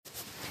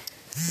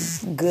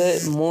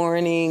Good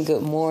morning,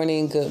 good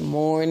morning, good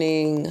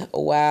morning.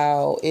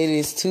 Wow, it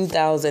is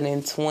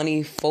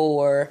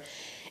 2024,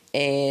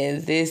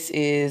 and this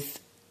is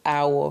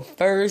our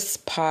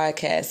first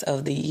podcast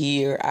of the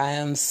year. I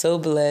am so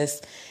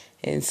blessed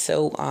and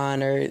so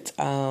honored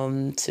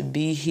to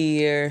be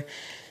here,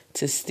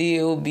 to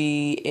still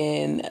be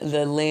in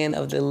the land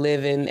of the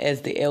living,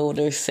 as the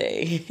elders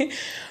say.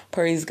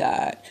 Praise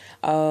God.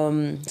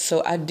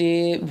 So I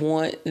did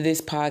want this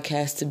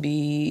podcast to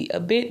be a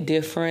bit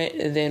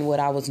different than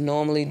what I was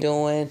normally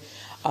doing.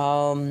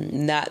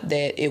 Not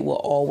that it will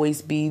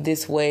always be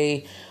this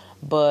way,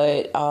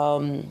 but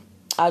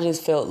I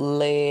just felt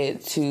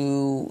led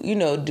to,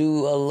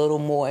 do a little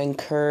more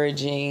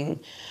encouraging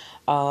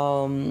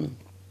and,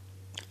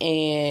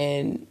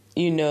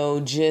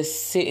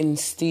 just sitting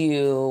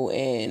still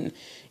and,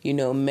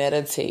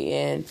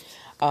 meditating.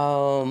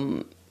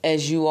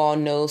 As you all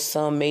know,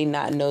 some may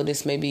not know,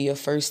 this may be your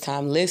first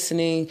time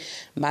listening.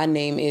 My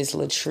name is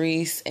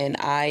Latrice, and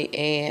I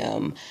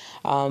am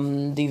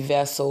the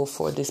vessel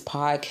for this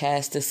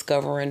podcast,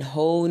 Discovering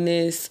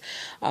Wholeness.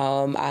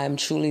 I'm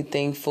truly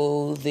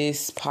thankful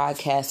this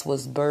podcast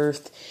was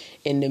birthed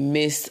in the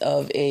midst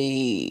of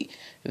a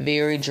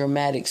very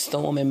dramatic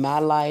storm in my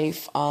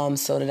life,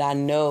 so that I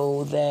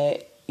know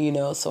that,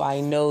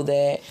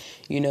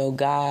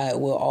 God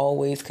will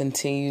always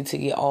continue to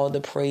get all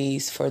the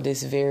praise for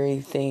this very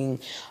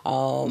thing,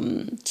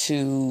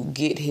 to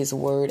get his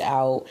word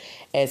out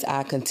as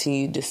I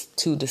continue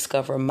to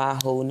discover my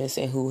wholeness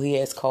and who he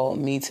has called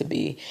me to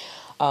be.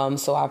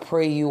 So I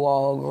pray you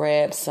all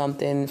grab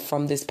something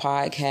from this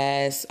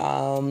podcast.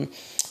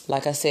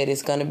 Like I said,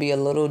 it's going to be a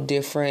little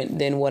different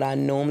than what I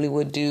normally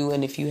would do.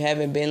 And if you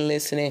haven't been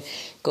listening,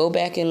 go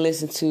back and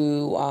listen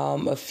to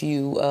a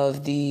few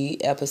of the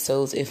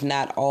episodes, if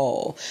not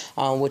all,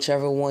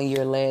 whichever one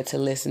you're led to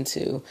listen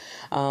to.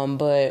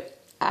 But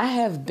I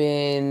have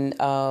been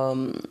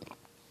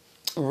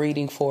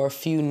reading for a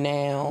few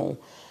now.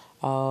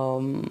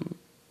 1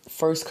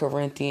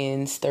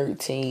 Corinthians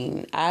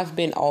 13. I've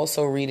been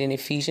also reading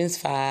Ephesians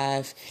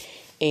 5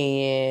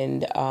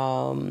 and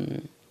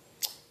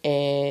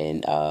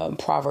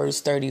Proverbs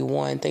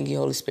 31. Thank you,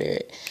 Holy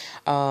Spirit.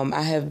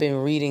 I have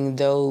been reading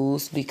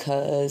those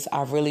because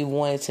I really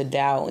wanted to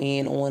dial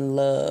in on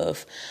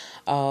love.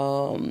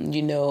 I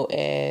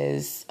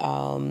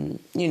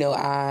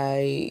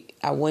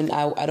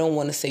don't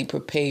want to say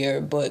prepare,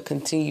 but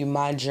continue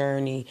my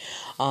journey,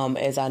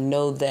 as I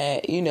know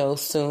that,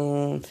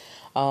 soon,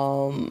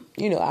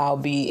 I'll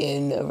be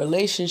in a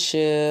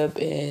relationship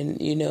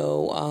and,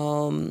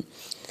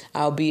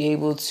 I'll be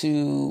able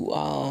to,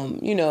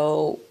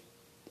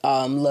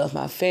 love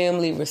my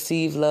family,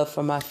 receive love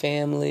from my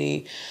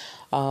family,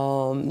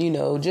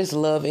 just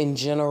love in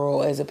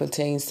general as it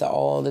pertains to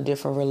all the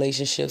different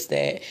relationships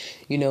that,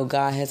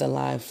 God has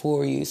aligned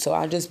for you. So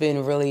I've just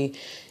been really,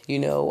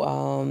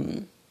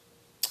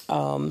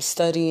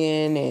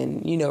 studying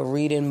and,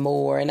 reading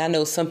more. And I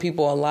know some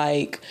people are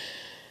like,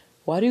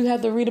 why do you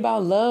have to read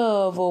about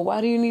love? Or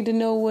why do you need to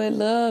know what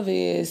love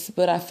is?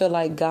 But I feel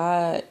like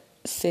God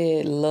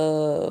said,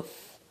 love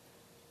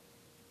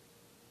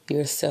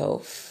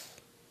yourself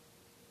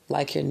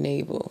like your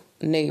neighbor.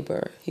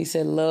 He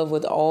said, love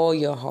with all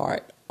your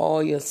heart,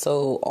 all your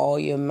soul, all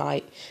your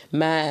might,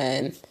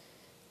 mind,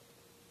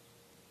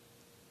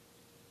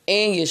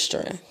 and your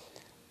strength.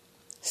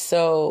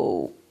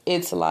 So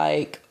it's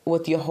like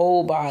with your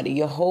whole body,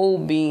 your whole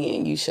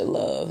being, you should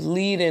love.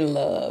 Lead in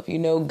love.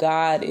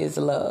 God is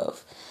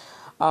love.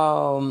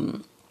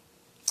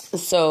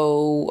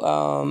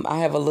 So I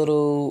have a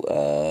little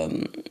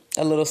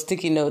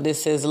sticky note that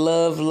says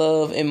love,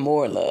 love, and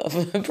more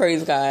love.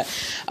 Praise God.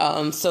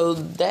 So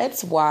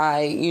that's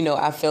why,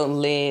 I felt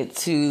led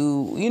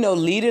to,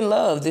 lead in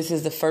love. This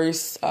is the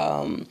first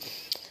podcast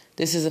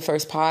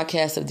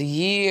of the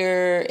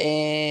year,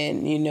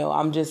 and,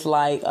 I'm just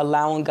like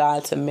allowing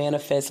God to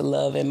manifest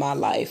love in my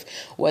life,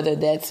 whether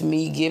that's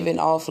me giving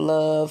off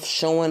love,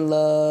 showing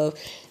love,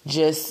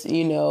 just,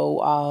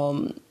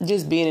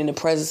 just being in the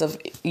presence of,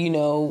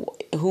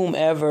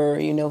 whomever,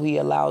 he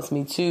allows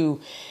me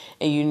to,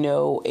 and,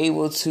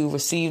 able to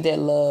receive that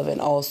love and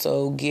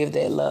also give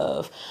that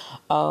love.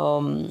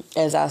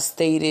 As I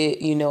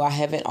stated, I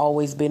haven't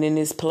always been in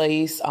this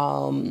place.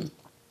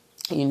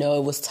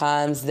 It was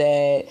times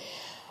that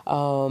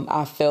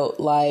I felt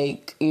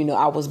like,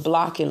 I was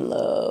blocking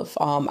love.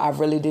 I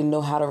really didn't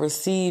know how to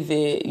receive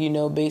it,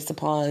 based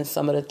upon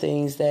some of the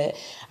things that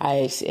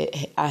I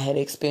had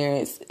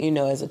experienced,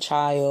 as a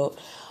child.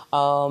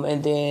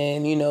 And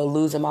then,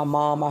 losing my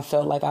mom, I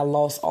felt like I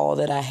lost all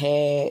that I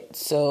had.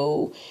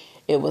 So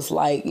it was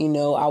like,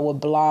 I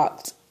would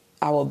block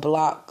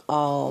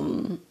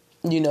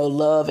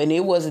love. And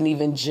it wasn't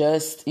even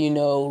just,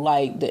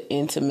 like the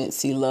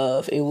intimacy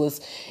love. It was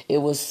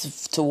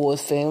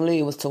towards family.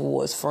 It was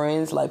towards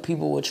friends. Like,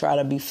 people would try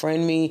to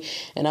befriend me.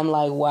 And I'm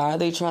like, why are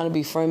they trying to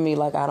befriend me?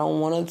 Like, I don't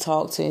want to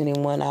talk to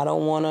anyone. I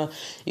don't want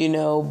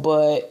to,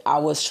 but I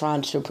was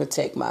trying to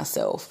protect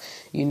myself,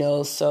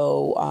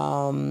 So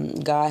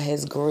God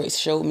has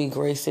showed me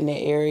grace in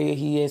that area.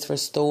 He has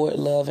restored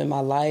love in my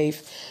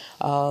life.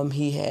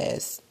 He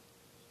has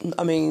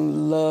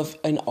love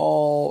in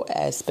all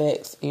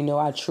aspects.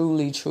 I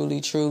truly, truly,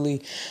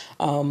 truly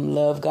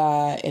love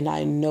God, and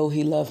I know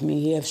He loved me.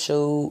 He have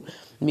showed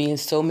me in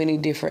so many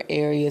different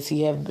areas.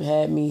 He have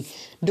had me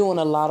doing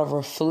a lot of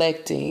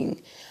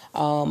reflecting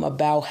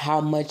about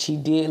how much He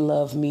did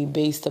love me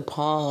based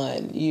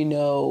upon,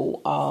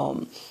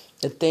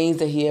 the things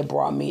that He had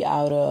brought me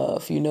out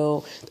of,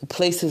 the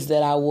places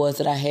that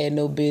I had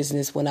no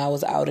business when I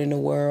was out in the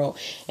world.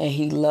 And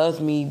He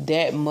loved me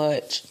that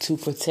much to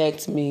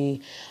protect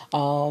me,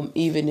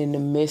 even in the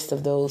midst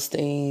of those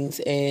things.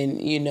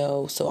 And,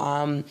 so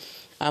I'm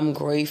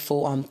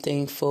grateful, I'm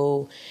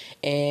thankful.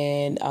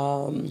 And,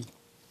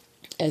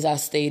 as I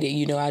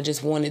stated, I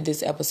just wanted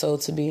this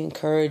episode to be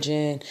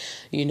encouraging,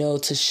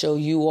 to show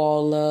you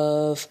all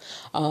love,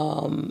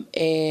 and,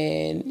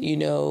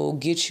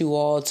 get you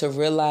all to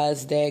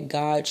realize that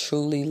God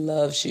truly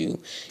loves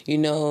you.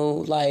 When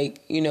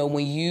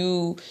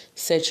you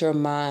set your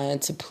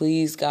mind to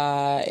please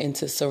God and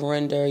to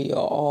surrender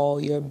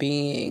your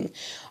being,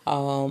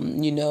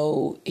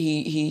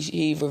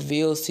 he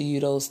reveals to you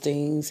those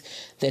things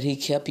that He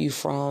kept you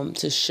from,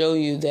 to show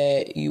you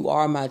that you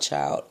are my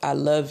child. I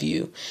love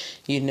you,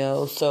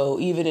 So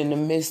even in the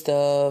midst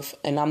of,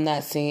 and I'm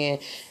not saying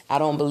I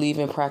don't believe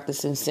in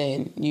practicing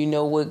sin.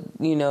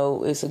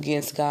 It's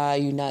against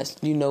God.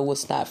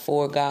 What's not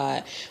for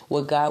God,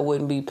 what God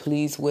wouldn't be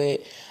pleased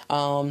with.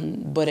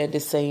 But at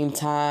the same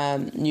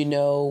time,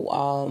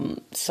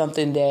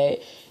 something that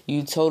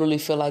you totally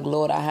feel like,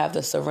 Lord, I have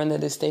to surrender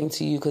this thing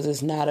to you because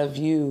it's not of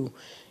you.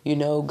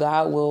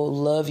 God will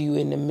love you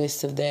in the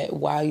midst of that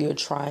while you're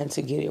trying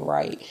to get it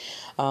right.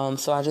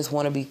 So I just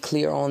want to be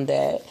clear on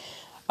that.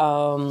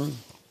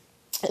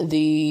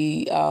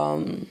 The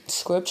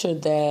scripture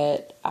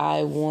that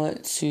I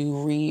want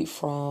to read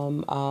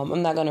from,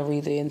 I'm not going to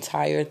read the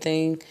entire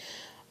thing,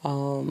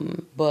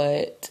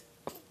 but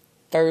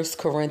 1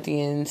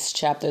 Corinthians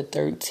chapter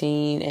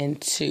 13 and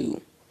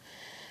 2.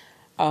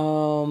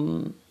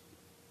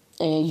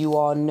 And you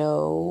all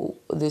know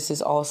this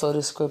is also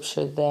the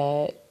scripture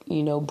that,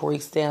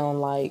 breaks down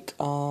like,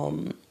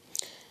 love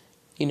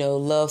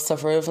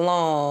suffereth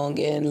long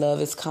and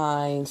love is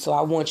kind. So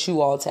I want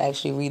you all to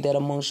actually read that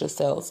amongst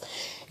yourselves.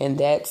 And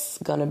that's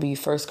going to be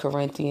 1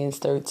 Corinthians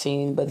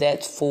 13, but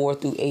that's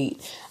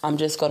 4-8. I'm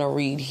just going to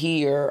read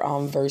here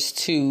verse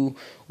 2,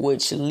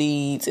 which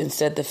leads and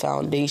set the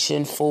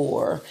foundation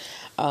for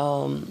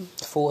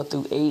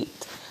 4-8.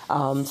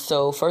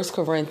 So 1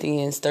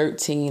 Corinthians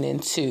 13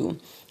 and 2,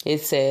 it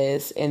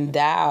says, "And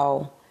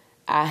thou,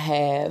 I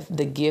have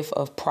the gift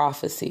of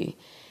prophecy,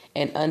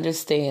 and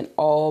understand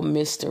all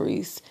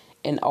mysteries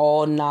and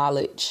all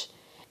knowledge.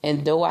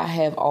 And though I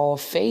have all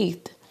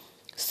faith,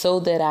 so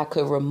that I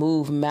could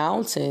remove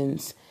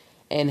mountains,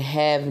 and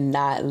have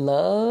not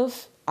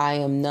love, I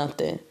am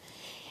nothing."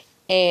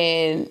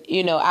 And,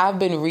 I've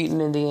been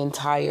reading in the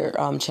entire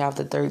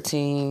chapter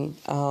 13,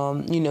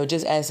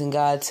 just asking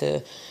God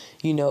to,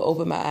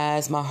 open my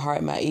eyes, my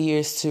heart, my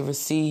ears to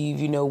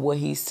receive, what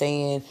He's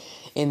saying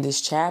in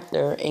this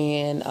chapter.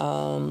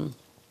 And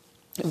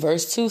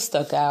verse 2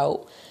 stuck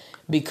out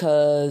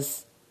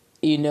because,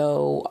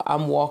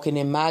 I'm walking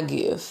in my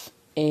gift.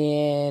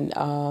 And,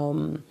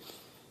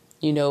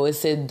 it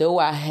said, though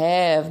I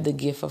have the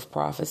gift of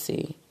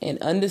prophecy and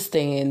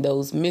understand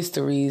those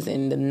mysteries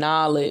and the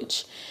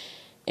knowledge,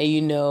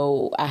 and,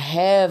 I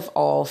have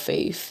all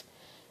faith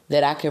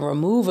that I can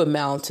remove a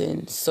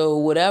mountain. So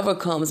whatever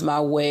comes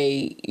my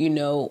way,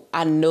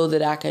 I know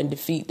that I can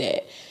defeat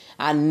that.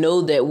 I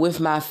know that with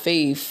my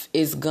faith,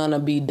 it's going to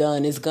be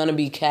done. It's going to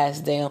be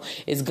cast down.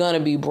 It's going to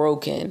be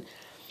broken.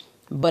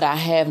 But I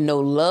have no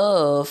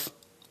love.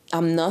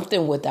 I'm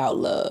nothing without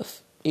love.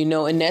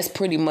 And that's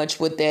pretty much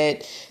what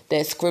that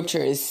scripture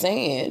is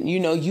saying.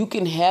 You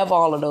can have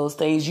all of those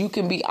things. You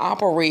can be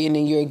operating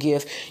in your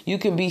gift. You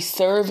can be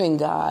serving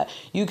God.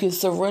 You can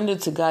surrender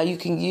to God. You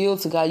can yield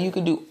to God. You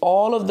can do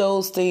all of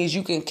those things.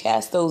 You can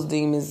cast those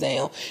demons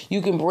down.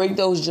 You can break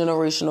those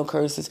generational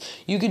curses.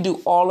 You can do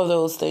all of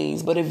those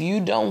things. But if you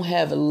don't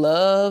have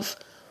love,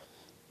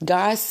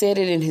 God said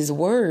it in His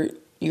word,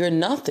 you're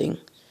nothing.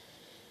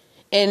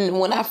 And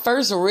when I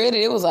first read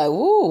it, it was like,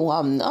 ooh,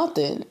 I'm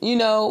nothing.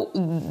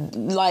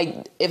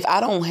 Like if I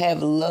don't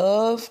have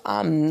love,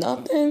 I'm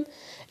nothing.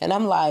 And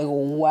I'm like,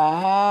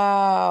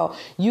 wow,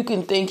 you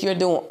can think you're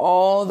doing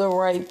all the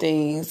right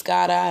things.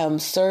 God, I am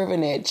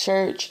serving at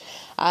church.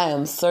 I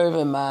am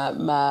serving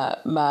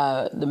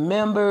the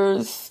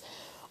members.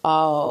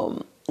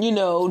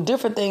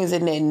 different things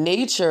in that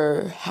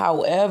nature.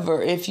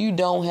 However, if you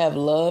don't have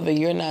love and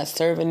you're not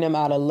serving them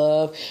out of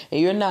love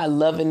and you're not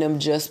loving them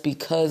just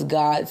because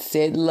God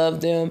said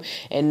love them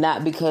and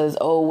not because,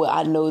 oh, well,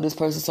 I know this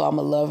person, so I'm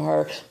going to love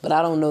her, but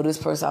I don't know this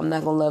person, I'm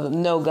not going to love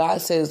him. No,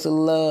 God says to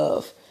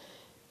love.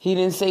 He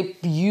didn't say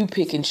you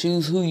pick and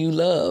choose who you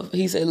love.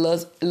 He said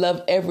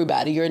love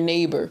everybody, your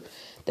neighbor.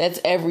 That's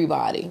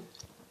everybody.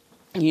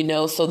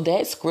 So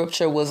that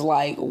scripture was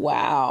like,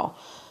 wow.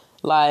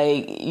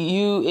 Like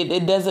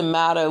it doesn't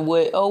matter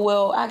what, oh,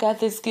 well, I got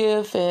this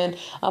gift and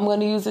I'm going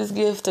to use this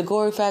gift to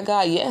glorify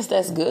God. Yes,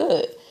 that's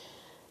good.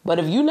 But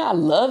if you're not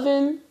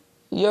loving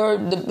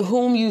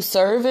whom you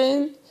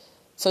serving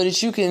so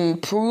that you can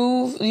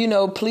prove,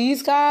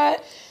 please God,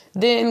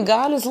 then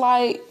God is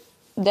like,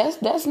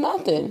 that's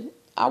nothing.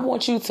 I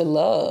want you to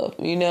love,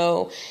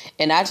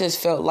 and I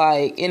just felt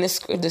like in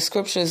the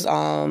scriptures,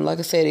 like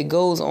I said, it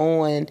goes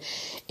on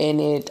and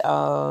it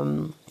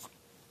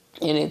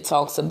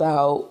talks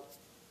about,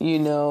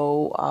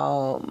 more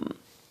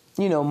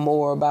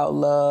about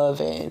love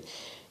and,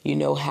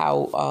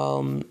 how,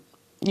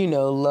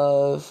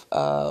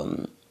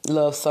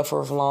 love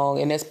suffereth long.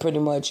 And that's pretty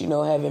much,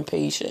 having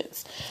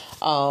patience,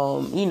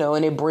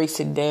 and it breaks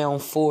it down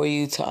for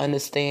you to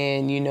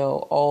understand,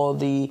 all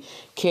the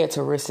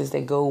characteristics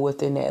that go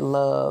within that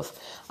love,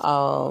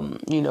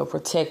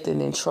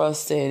 protecting and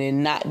trusting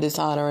and not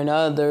dishonoring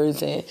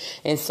others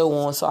and so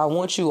on. So I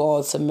want you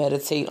all to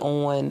meditate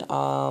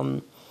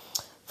on,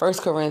 1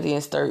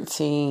 Corinthians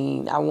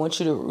 13. I want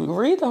you to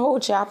read the whole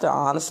chapter,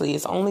 honestly.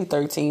 It's only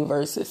 13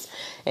 verses.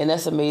 And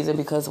that's amazing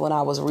because when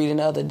I was reading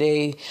the other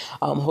day,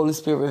 Holy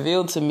Spirit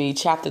revealed to me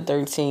chapter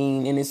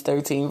 13 and it's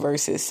 13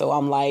 verses. So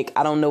I'm like,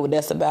 I don't know what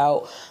that's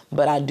about,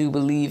 but I do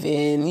believe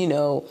in,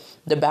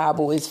 the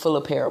Bible is full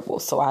of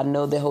parables. So I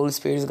know the Holy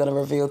Spirit is going to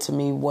reveal to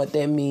me what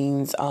that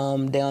means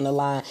down the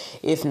line,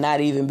 if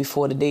not even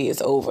before the day is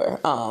over.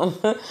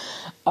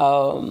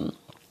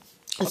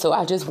 So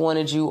I just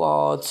wanted you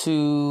all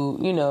to,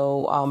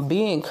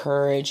 be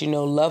encouraged,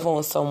 love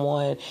on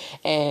someone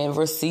and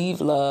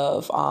receive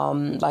love.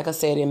 Like I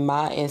said, in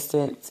my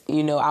instance,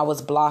 I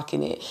was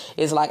blocking it.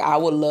 It's like I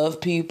would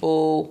love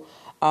people.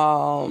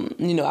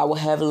 I would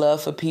have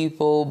love for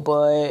people,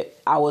 but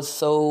I was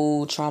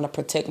so trying to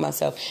protect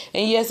myself.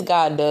 And yes,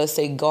 God does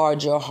say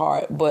guard your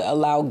heart, but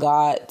allow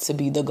God to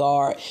be the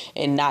guard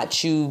and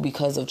not you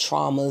because of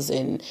traumas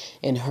and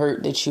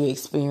hurt that you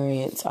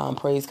experience.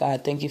 Praise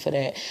God. Thank you for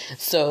that.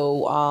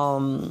 So,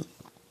 I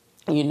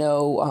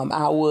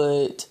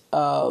would,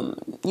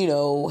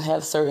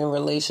 have certain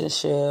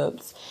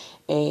relationships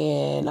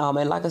and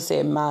like I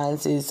said, mine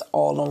is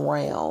all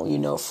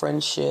around,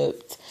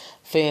 friendships,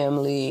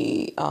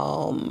 family,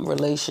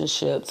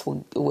 relationships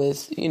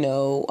with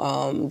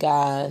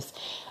guys.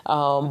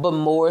 But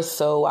more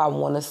so, I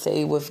want to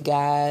say with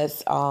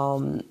guys,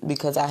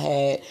 because I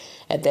had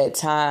at that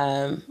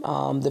time,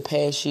 the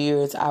past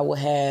years, I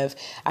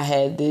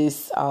had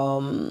this,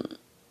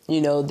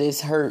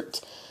 this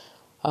hurt,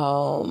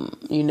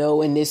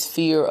 and this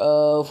fear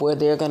of where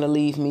they're going to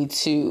leave me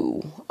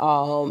to.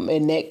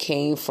 And that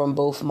came from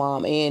both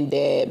mom and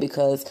dad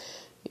because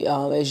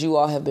as you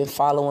all have been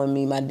following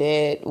me, my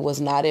dad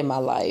was not in my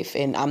life,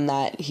 and I'm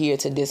not here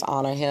to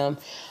dishonor him,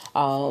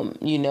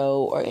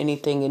 or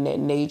anything in that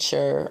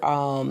nature.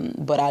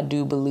 But I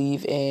do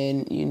believe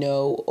in,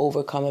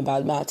 overcoming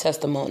by my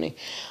testimony.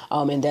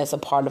 And that's a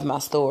part of my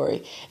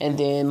story. And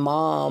then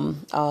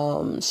mom,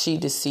 she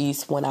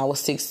deceased when I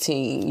was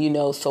 16,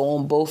 so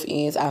on both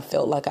ends, I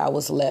felt like I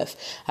was left.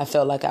 I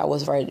felt like I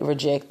was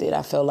rejected.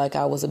 I felt like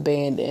I was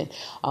abandoned.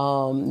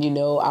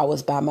 I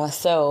was by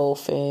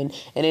myself and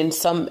in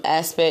some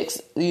aspects,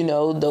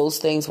 those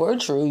things were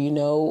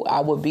true.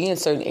 I would be in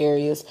certain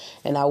areas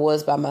and I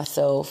was by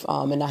myself,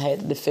 and I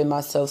had to defend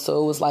myself.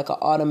 So it was like an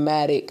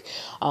automatic,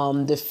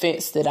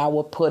 defense that I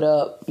would put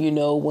up,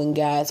 when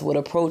guys would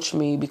approach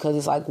me, because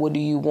it's like, what do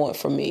you want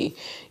from me?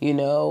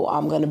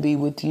 I'm going to be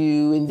with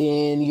you and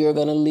then you're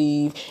going to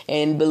leave.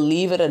 And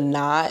believe it or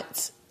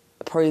not,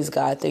 praise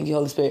God. Thank you,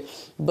 Holy Spirit.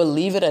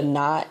 Believe it or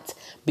not,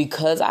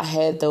 because I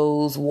had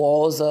those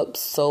walls up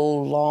so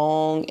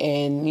long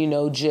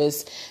and,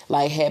 just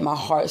like had my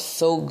heart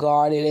so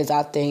guarded as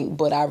I think,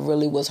 but I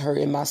really was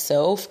hurting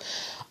myself.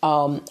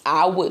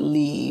 I would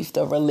leave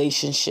the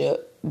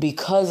relationship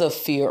because of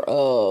fear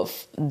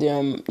of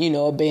them,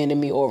 abandoning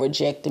me or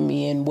rejecting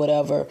me in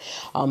whatever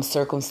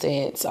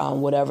circumstance,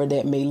 whatever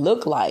that may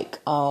look like.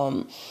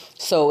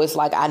 So it's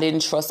like I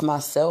didn't trust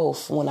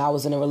myself when I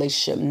was in a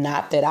relationship.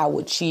 Not that I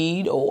would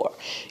cheat or,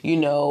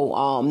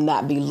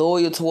 not be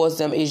loyal towards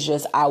them. It's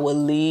just I would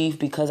leave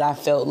because I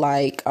felt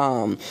like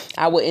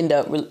I would end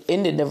up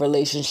ending the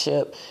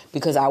relationship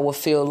because I would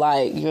feel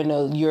like,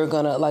 you're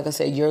going to, like I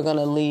said, you're going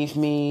to leave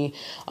me.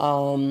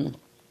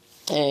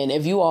 And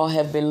if you all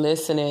have been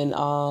listening,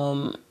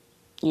 my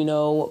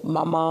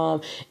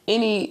mom,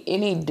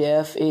 any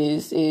death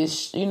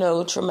is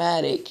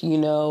traumatic,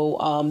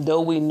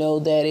 though we know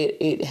that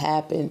it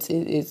happens.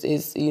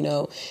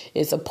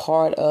 It's a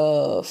part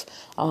of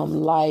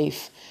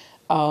life.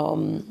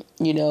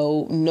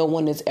 no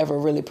one is ever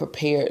really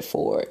prepared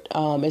for it,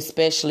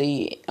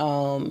 especially,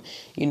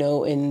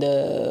 in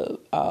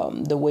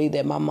the way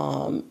that my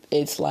mom,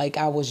 it's like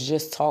I was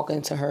just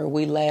talking to her.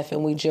 We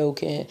laughing, we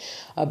joking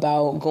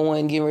about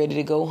getting ready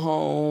to go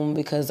home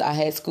because I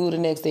had school the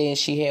next day and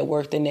she had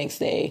work the next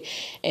day.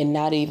 And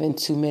not even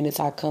 2 minutes,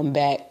 I come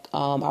back.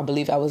 I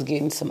believe I was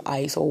getting some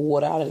ice or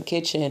water out of the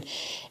kitchen.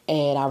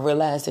 And I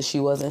realized that she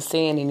wasn't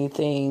saying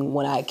anything.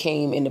 When I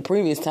came in the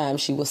previous time,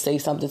 she would say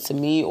something to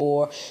me,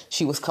 or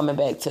she was coming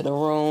back to the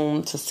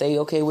room to say,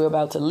 okay, we're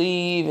about to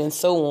leave, and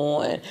so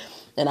on.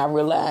 And I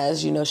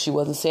realized, she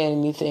wasn't saying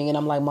anything. And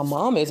I'm like, my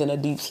mom isn't a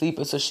deep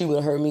sleeper, so she would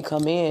have heard me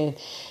come in.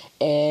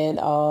 And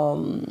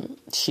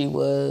she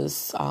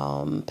was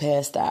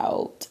passed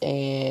out,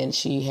 and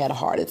she had a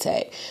heart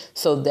attack.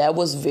 So that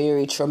was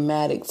very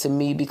traumatic to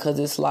me, because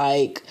it's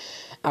like,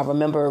 I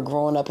remember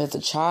growing up as a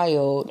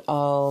child,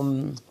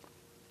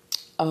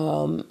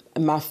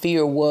 my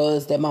fear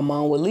was that my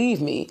mom would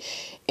leave me.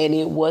 And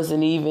I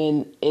wasn't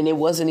even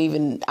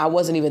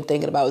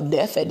thinking about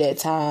death at that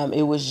time.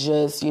 It was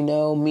just,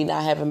 me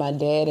not having my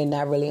dad and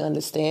not really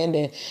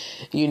understanding,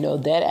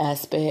 that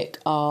aspect.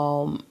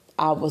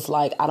 I was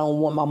like, I don't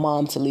want my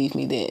mom to leave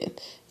me then,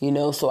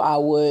 so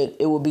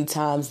it would be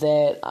times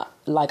that I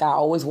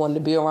always wanted to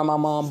be around my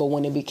mom, but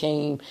when it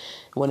became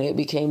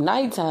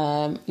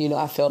nighttime,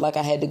 I felt like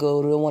I had to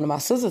go to one of my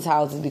sister's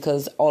houses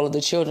because all of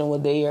the children were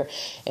there.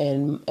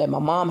 And at my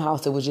mom's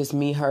house, it was just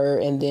me, her,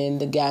 and then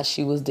the guy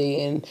she was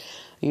dating,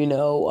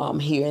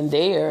 here and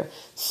there.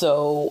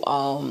 So,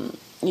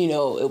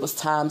 it was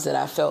times that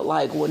I felt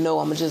like, well, no,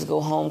 I'm going to just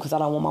go home because I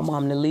don't want my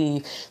mom to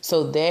leave.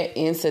 So that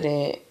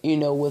incident,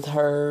 with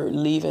her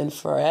leaving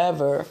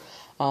forever,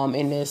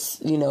 in this,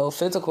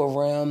 physical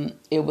realm,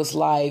 it was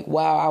like,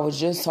 wow, I was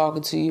just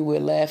talking to you, we're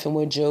laughing,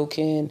 we're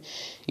joking,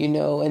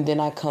 and then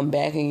I come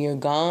back and you're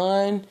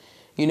gone.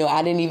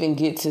 I didn't even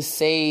get to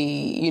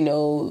say,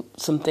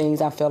 some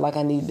things I felt like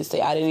I needed to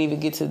say. I didn't even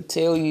get to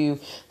tell you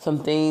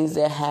some things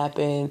that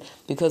happened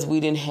because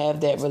we didn't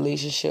have that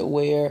relationship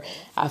where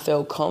I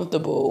felt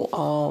comfortable,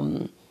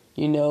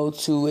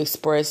 to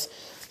express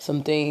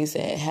some things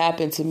that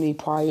happened to me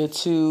prior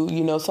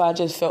to, so I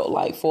just felt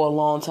like for a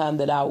long time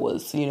that I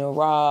was,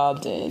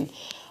 robbed. And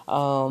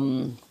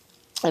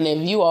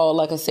if you all,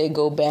 like I said,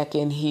 go back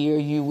in here,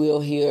 you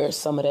will hear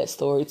some of that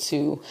story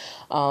too.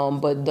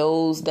 But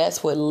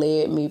that's what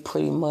led me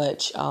pretty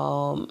much,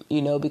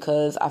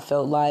 because I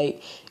felt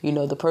like,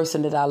 the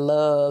person that I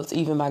loved,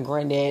 even my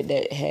granddad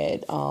that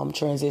had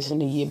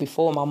transitioned a year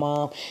before my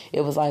mom,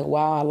 it was like,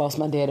 wow, I lost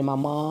my dad and my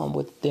mom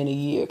within a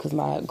year because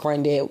my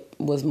granddad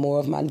was more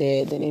of my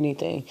dad than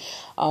anything.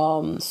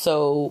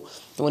 So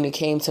when it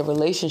came to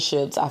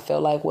relationships, I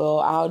felt like, well,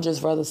 I'll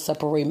just rather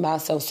separate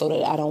myself so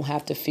that I don't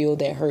have to feel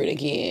that hurt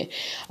again.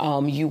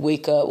 You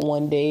wake up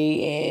one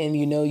day and,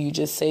 you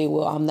just say,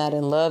 well, I'm not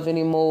in love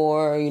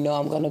anymore. I'm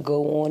going to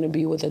go on and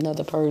be with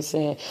another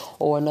person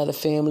or another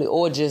family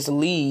or just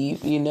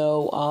leave,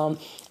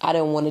 I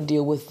didn't want to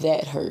deal with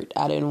that hurt.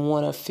 I didn't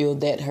want to feel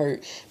that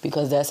hurt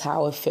because that's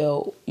how it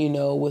felt,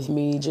 with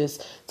me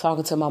just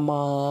talking to my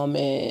mom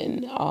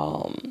and,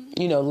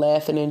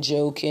 laughing and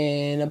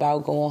joking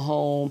about going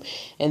home.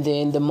 And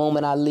then the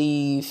moment I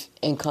leave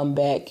and come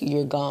back,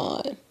 you're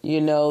gone,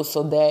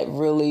 so that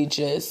really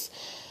just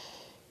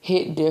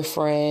hit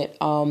different.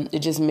 It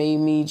just made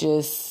me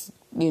just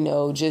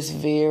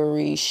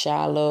very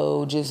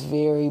shallow, just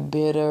very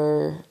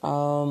bitter,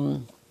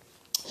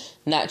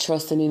 not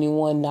trusting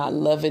anyone, not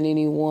loving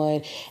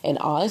anyone. And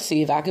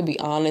honestly, if I could be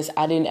honest,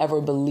 I didn't ever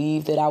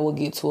believe that I would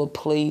get to a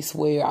place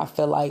where I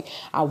felt like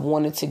I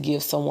wanted to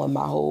give someone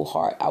my whole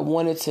heart. I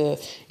wanted to,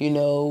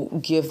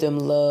 give them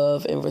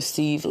love and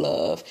receive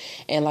love.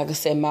 And like I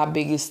said, my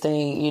biggest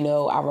thing,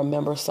 I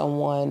remember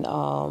someone,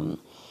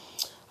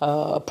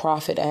 a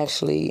prophet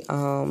actually,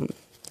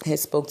 had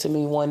spoke to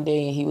me one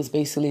day, and he was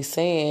basically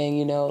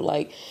saying,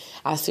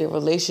 I see a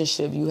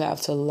relationship, you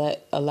have to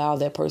allow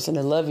that person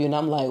to love you. And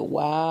I'm like,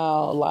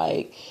 wow,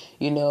 and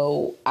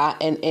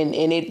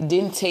it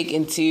didn't take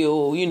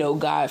until,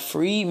 God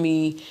freed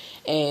me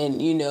and,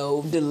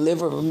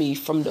 delivered me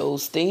from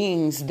those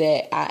things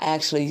that I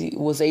actually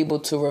was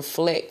able to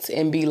reflect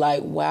and be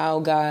like, wow,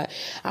 God,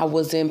 I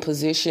was in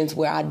positions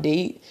where I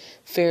date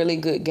fairly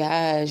good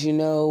guys, and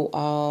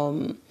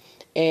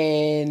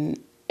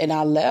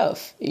I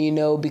left,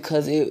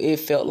 because it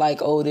felt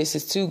like, oh, this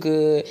is too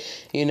good.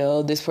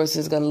 This person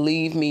is going to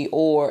leave me.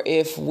 Or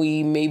if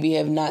we maybe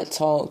have not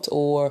talked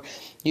or,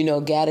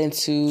 got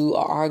into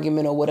an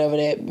argument or whatever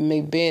that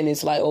may have been,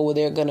 it's like, oh, well,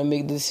 they're going to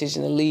make the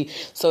decision to leave.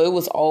 So it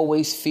was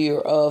always fear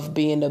of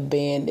being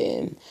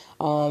abandoned,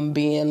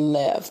 being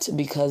left,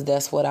 because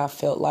that's what I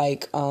felt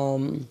like,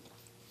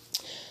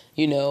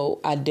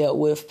 I dealt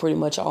with pretty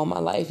much all my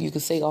life. You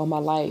could say all my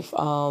life.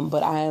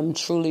 But I am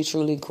truly,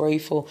 truly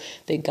grateful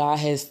that God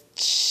has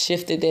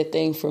shifted that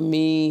thing for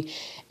me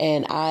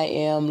And I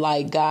am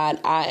like, God,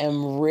 I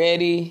am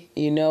ready.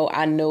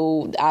 I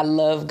know I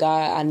love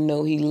God. I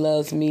know he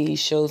loves me. He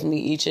shows me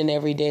each and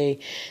every day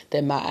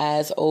that my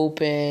eyes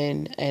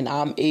open and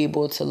I'm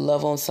able to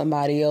love on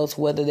somebody else,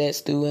 whether that's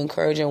through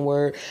encouraging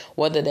word,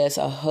 whether that's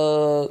a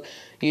hug,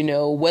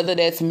 whether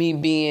that's me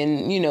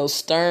being,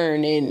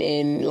 stern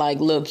and like,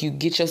 look, you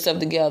get yourself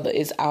together.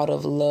 It's out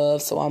of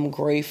love. So I'm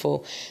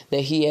grateful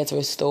that he has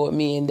restored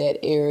me in that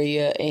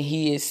area. And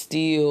he is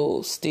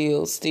still,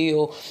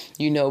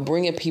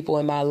 bringing people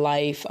in my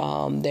life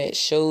that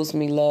shows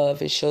me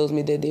love. It shows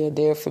me that they're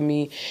there for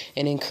me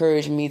and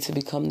encourage me to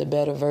become the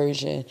best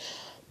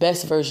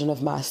version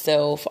of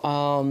myself.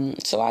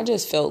 So I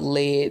just felt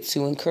led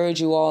to encourage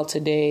you all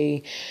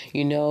today,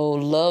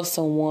 love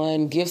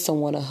someone, give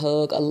someone a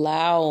hug,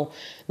 allow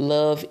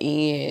love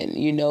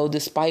in,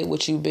 despite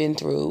what you've been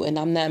through. And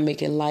I'm not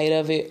making light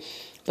of it,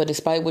 but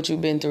despite what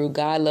you've been through,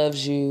 God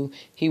loves you.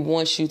 He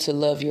wants you to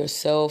love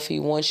yourself.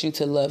 He wants you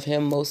to love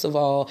him most of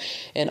all,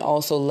 and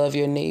also love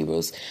your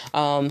neighbors.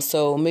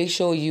 So make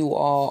sure you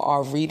all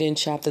are reading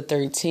chapter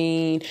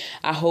 13.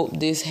 I hope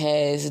this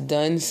has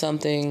done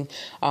something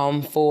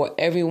for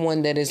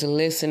everyone that is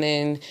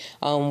listening,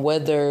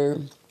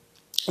 whether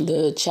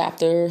the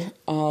chapter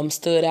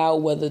stood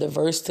out, whether the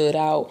verse stood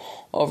out,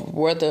 or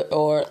whether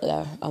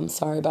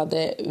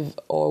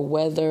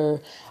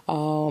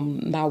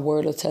my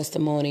word of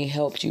testimony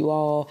helped you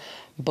all.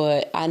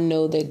 But I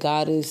know that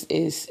God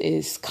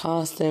is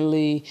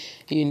constantly,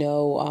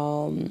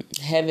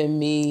 having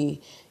me,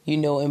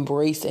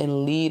 embrace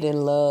and lead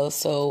in love.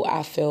 So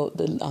I felt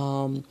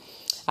led,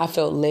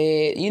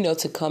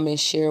 to come and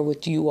share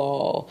with you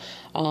all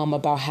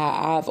about how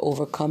I've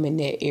overcome in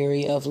that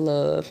area of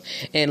love.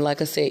 And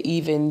like I said,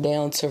 even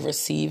down to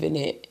receiving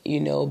it,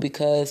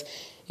 because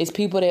it's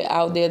people that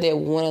out there that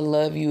want to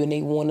love you and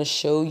they want to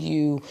show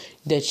you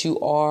that you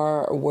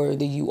are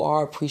worthy, you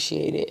are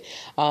appreciated.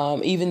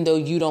 Even though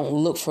you don't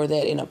look for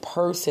that in a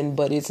person,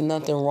 but it's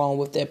nothing wrong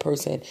with that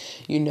person,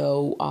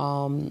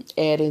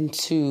 adding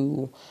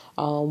to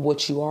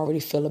what you already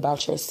feel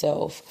about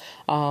yourself.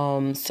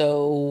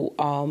 So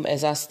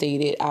as I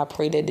stated, I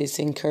pray that this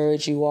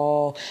encourage you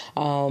all.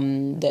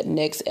 That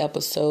next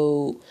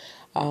episode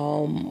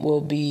will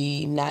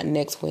be not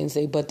next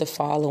Wednesday, but the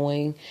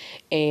following.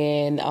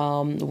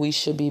 And we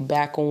should be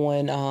back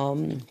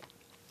on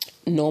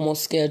normal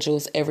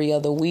schedules every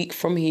other week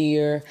from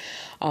here.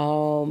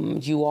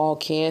 You all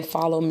can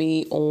follow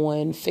me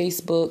on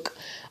Facebook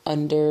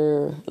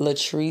under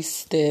Latrice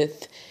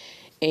Stith.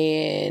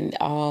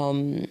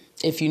 And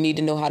if you need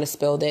to know how to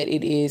spell that,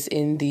 it is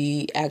in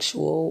the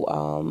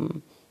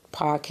actual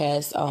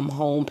podcast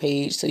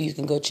homepage, so you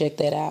can go check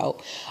that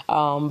out.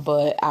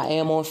 But I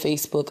am on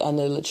Facebook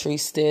under Latrice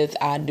Stith.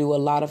 I do a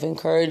lot of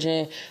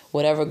encouraging,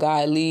 whatever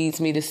God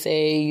leads me to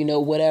say,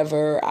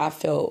 whatever I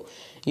felt,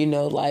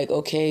 like,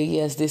 okay,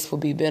 yes, this will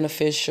be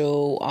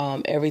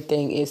beneficial.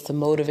 Everything is to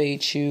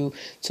motivate you,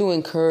 to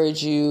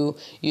encourage you,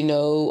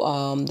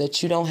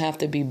 that you don't have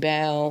to be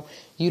bound.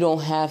 You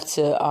don't have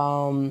to,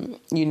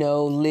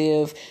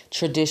 live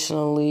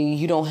traditionally.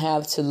 You don't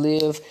have to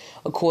live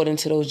according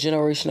to those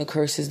generational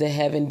curses that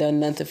haven't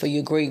done nothing for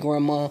your great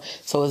grandma.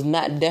 So it's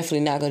definitely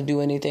not going to do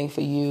anything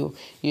for you,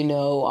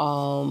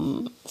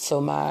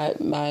 So my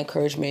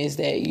encouragement is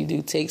that you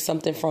do take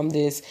something from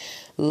this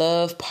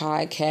love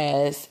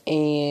podcast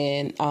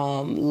and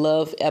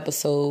love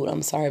episode.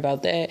 I'm sorry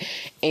about that.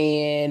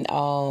 And,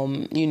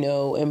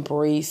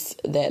 embrace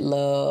that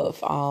love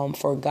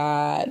for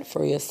God,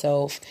 for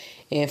yourself,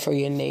 and for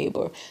your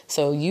neighbor.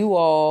 So you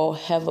all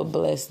have a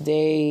blessed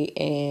day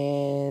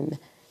and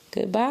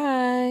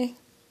goodbye.